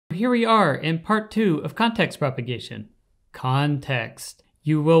here we are in part 2 of context propagation. Context.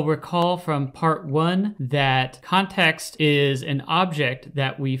 You will recall from part 1 that context is an object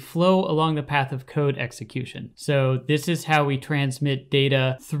that we flow along the path of code execution. So this is how we transmit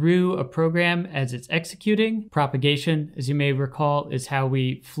data through a program as it's executing. Propagation, as you may recall, is how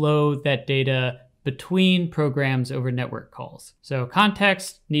we flow that data between programs over network calls. So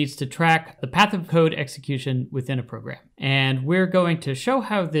context needs to track the path of code execution within a program. And we're going to show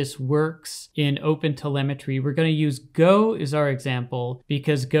how this works in OpenTelemetry. We're going to use Go as our example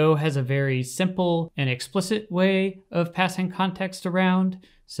because Go has a very simple and explicit way of passing context around.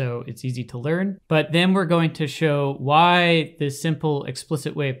 So it's easy to learn. But then we're going to show why this simple,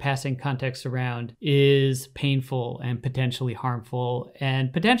 explicit way of passing context around is painful and potentially harmful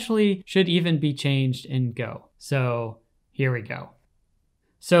and potentially should even be changed in Go. So here we go.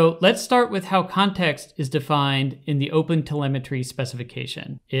 So let's start with how context is defined in the OpenTelemetry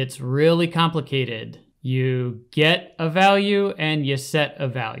specification. It's really complicated. You get a value and you set a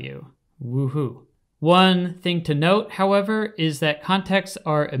value. Woohoo. One thing to note, however, is that contexts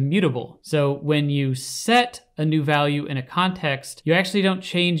are immutable. So when you set a new value in a context, you actually don't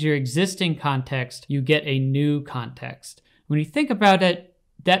change your existing context, you get a new context. When you think about it,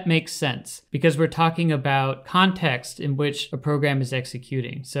 that makes sense because we're talking about context in which a program is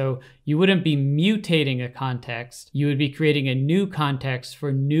executing. So you wouldn't be mutating a context, you would be creating a new context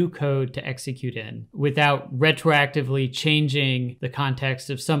for new code to execute in without retroactively changing the context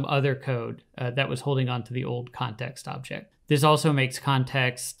of some other code that was holding on to the old context object. This also makes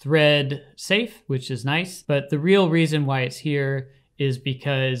context thread safe, which is nice, but the real reason why it's here is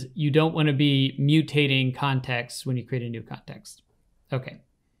because you don't want to be mutating context when you create a new context. Okay.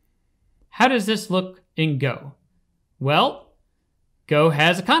 How does this look in Go? Well, Go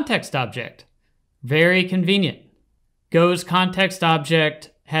has a context object. Very convenient. Go's context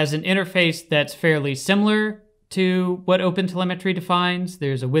object has an interface that's fairly similar to what OpenTelemetry defines.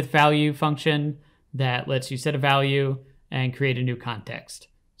 There's a withValue function that lets you set a value and create a new context.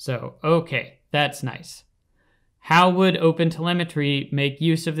 So, okay, that's nice. How would OpenTelemetry make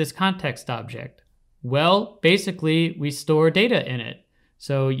use of this context object? Well, basically, we store data in it.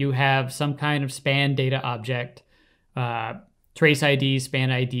 So you have some kind of span data object, trace ID,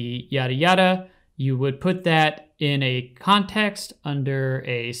 span ID, yada, yada. You would put that in a context under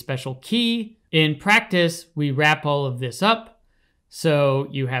a special key. In practice, we wrap all of this up. So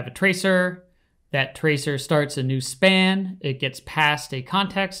you have a tracer. That tracer starts a new span. It gets passed a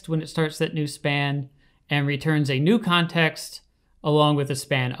context when it starts that new span and returns a new context along with a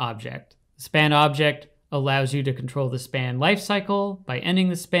span object. The span object allows you to control the span lifecycle by ending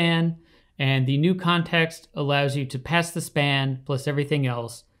the span, and the new context allows you to pass the span plus everything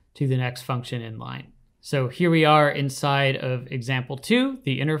else to the next function in line. So here we are inside of example 2,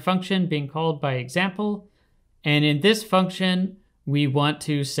 the inner function being called by example, and in this function, we want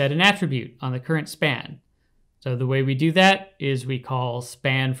to set an attribute on the current span. So the way we do that is we call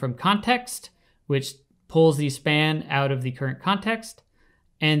span from context, which pulls the span out of the current context,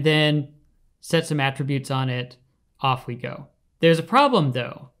 and then set some attributes on it, off we go. There's a problem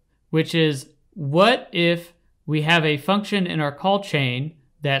though, which is what if we have a function in our call chain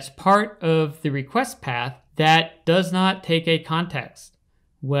that's part of the request path that does not take a context?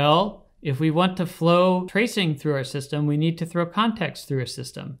 Well, if we want to flow tracing through our system, we need to throw context through a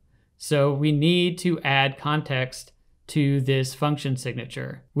system. So we need to add context to this function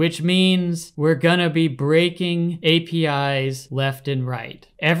signature, which means we're gonna be breaking APIs left and right.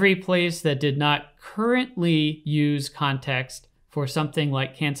 Every place that did not currently use context for something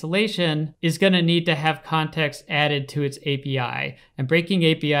like cancellation is gonna need to have context added to its API. And breaking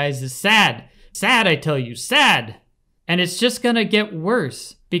APIs is sad. Sad, I tell you, sad. And it's just gonna get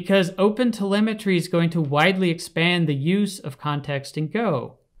worse because OpenTelemetry is going to widely expand the use of context in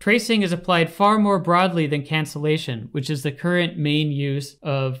Go. Tracing is applied far more broadly than cancellation, which is the current main use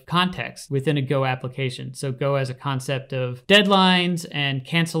of context within a Go application. So Go has a concept of deadlines and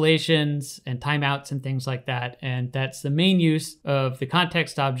cancellations and timeouts and things like that. And that's the main use of the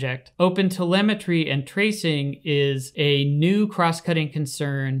context object. OpenTelemetry and tracing is a new cross-cutting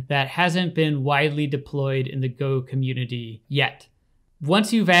concern that hasn't been widely deployed in the Go community yet.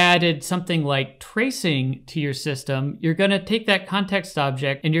 Once you've added something like tracing to your system, you're going to take that context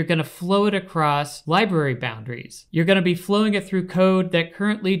object and you're going to flow it across library boundaries. You're going to be flowing it through code that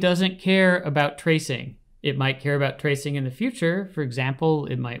currently doesn't care about tracing. It might care about tracing in the future. For example,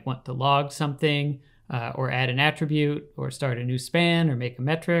 it might want to log something or add an attribute, or start a new span, or make a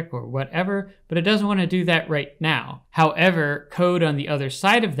metric, or whatever, but it doesn't want to do that right now. However, code on the other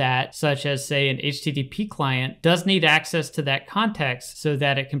side of that, such as say an HTTP client, does need access to that context so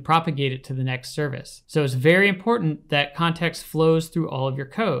that it can propagate it to the next service. So it's very important that context flows through all of your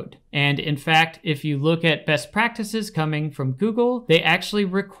code. And in fact, if you look at best practices coming from Google, they actually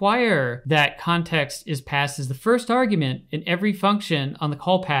require that context is passed as the first argument in every function on the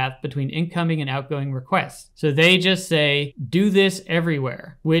call path between incoming and outgoing requests. So they just say, do this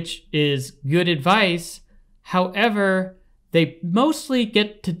everywhere, which is good advice. However, they mostly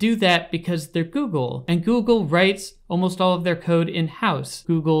get to do that because they're Google, and Google writes almost all of their code in-house.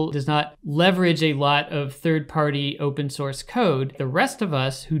 Google does not leverage a lot of third-party open source code. The rest of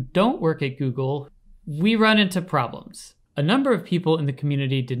us who don't work at Google, we run into problems. A number of people in the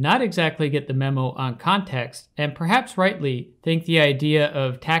community did not exactly get the memo on context, and perhaps rightly think the idea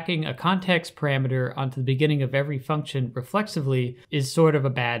of tacking a context parameter onto the beginning of every function reflexively is sort of a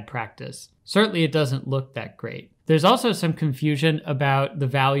bad practice. Certainly it doesn't look that great. There's also some confusion about the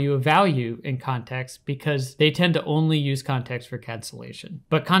value of value in context because they tend to only use context for cancellation.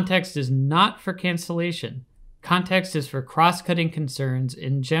 But context is not for cancellation. Context is for cross-cutting concerns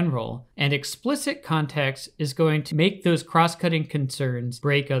in general, and explicit context is going to make those cross-cutting concerns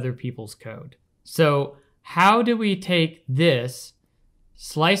break other people's code. So how do we take this,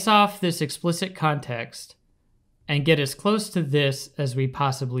 slice off this explicit context, and get as close to this as we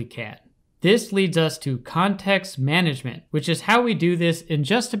possibly can? This leads us to context management, which is how we do this in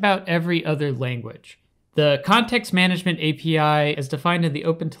just about every other language. The context management API, as defined in the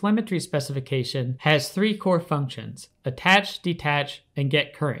OpenTelemetry specification, has three core functions: attach, detach, and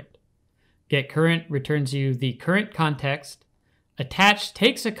get current. Get current returns you the current context. Attach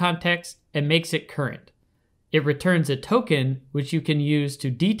takes a context and makes it current. It returns a token, which you can use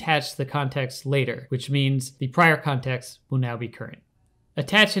to detach the context later, which means the prior context will now be current.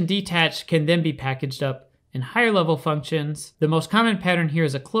 Attach and detach can then be packaged up in higher level functions. The most common pattern here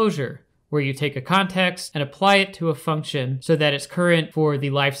is a closure, where you take a context and apply it to a function so that it's current for the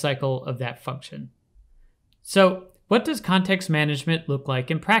lifecycle of that function. So what does context management look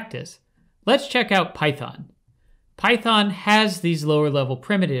like in practice? Let's check out Python. Python has these lower level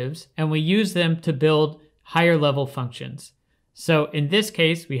primitives, and we use them to build higher level functions. So in this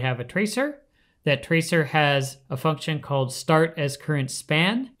case, we have a tracer. That tracer has a function called start as current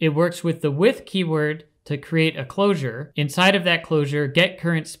span. It works with the with keyword to create a closure. Inside of that closure, get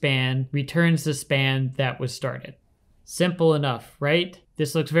current span returns the span that was started. Simple enough, right?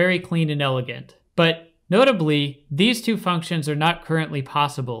 This looks very clean and elegant. But notably, these two functions are not currently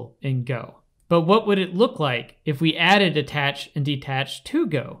possible in Go. But what would it look like if we added attach and detach to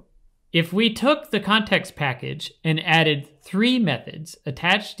Go? If we took the context package and added three methods,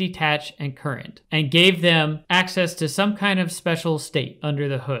 attach, detach, and current, and gave them access to some kind of special state under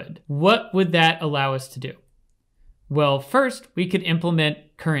the hood, what would that allow us to do? Well, first, we could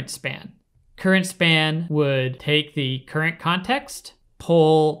implement current span. Current span would take the current context,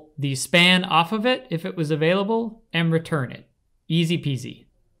 pull the span off of it if it was available, and return it. Easy peasy.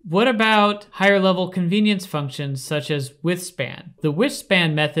 What about higher level convenience functions such as withSpan? The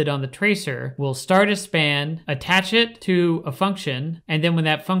withSpan method on the tracer will start a span, attach it to a function, and then when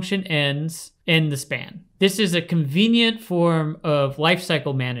that function ends, end the span. This is a convenient form of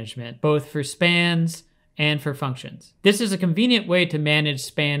lifecycle management, both for spans and for functions. This is a convenient way to manage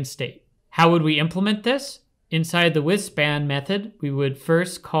span state. How would we implement this? Inside the withSpan method, we would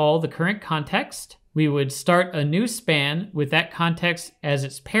first call the current context. We would start a new span with that context as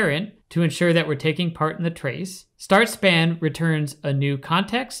its parent to ensure that we're taking part in the trace. Start span returns a new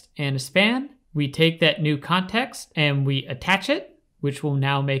context and a span. We take that new context and we attach it, which will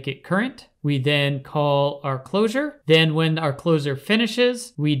now make it current. We then call our closure. Then when our closure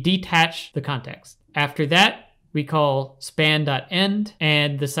finishes, we detach the context. After that, we call span.end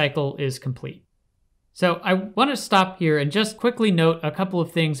and the cycle is complete. So I want to stop here and just quickly note a couple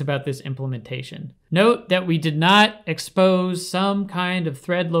of things about this implementation. Note that we did not expose some kind of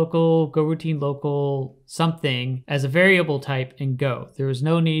thread local, go routine local, something as a variable type in Go. There was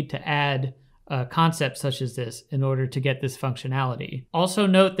no need to add a concept such as this in order to get this functionality. Also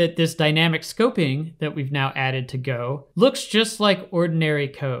note that this dynamic scoping that we've now added to Go looks just like ordinary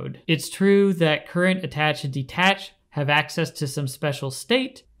code. It's true that current, attach, and detach have access to some special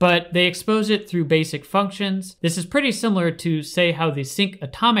state, but they expose it through basic functions. This is pretty similar to, say, how the sync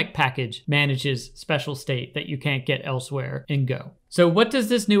atomic package manages special state that you can't get elsewhere in Go. So what does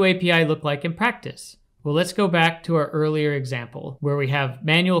this new API look like in practice? Well, let's go back to our earlier example where we have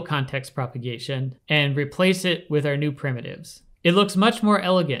manual context propagation and replace it with our new primitives. It looks much more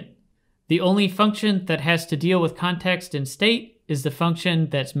elegant. The only function that has to deal with context and state is the function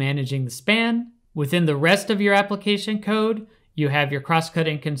that's managing the span. Within the rest of your application code, you have your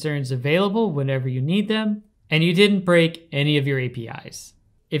cross-cutting concerns available whenever you need them, and you didn't break any of your APIs.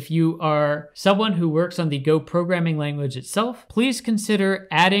 If you are someone who works on the Go programming language itself, please consider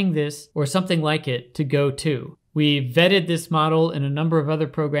adding this or something like it to Go 2. We vetted this model in a number of other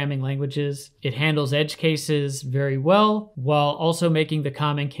programming languages. It handles edge cases very well, while also making the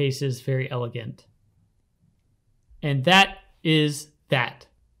common cases very elegant. And that is that.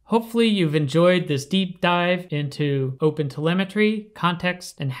 Hopefully you've enjoyed this deep dive into OpenTelemetry,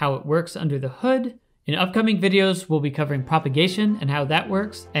 context, and how it works under the hood. In upcoming videos, we'll be covering propagation and how that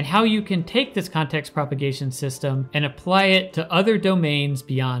works, and how you can take this context propagation system and apply it to other domains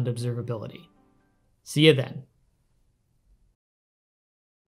beyond observability. See you then.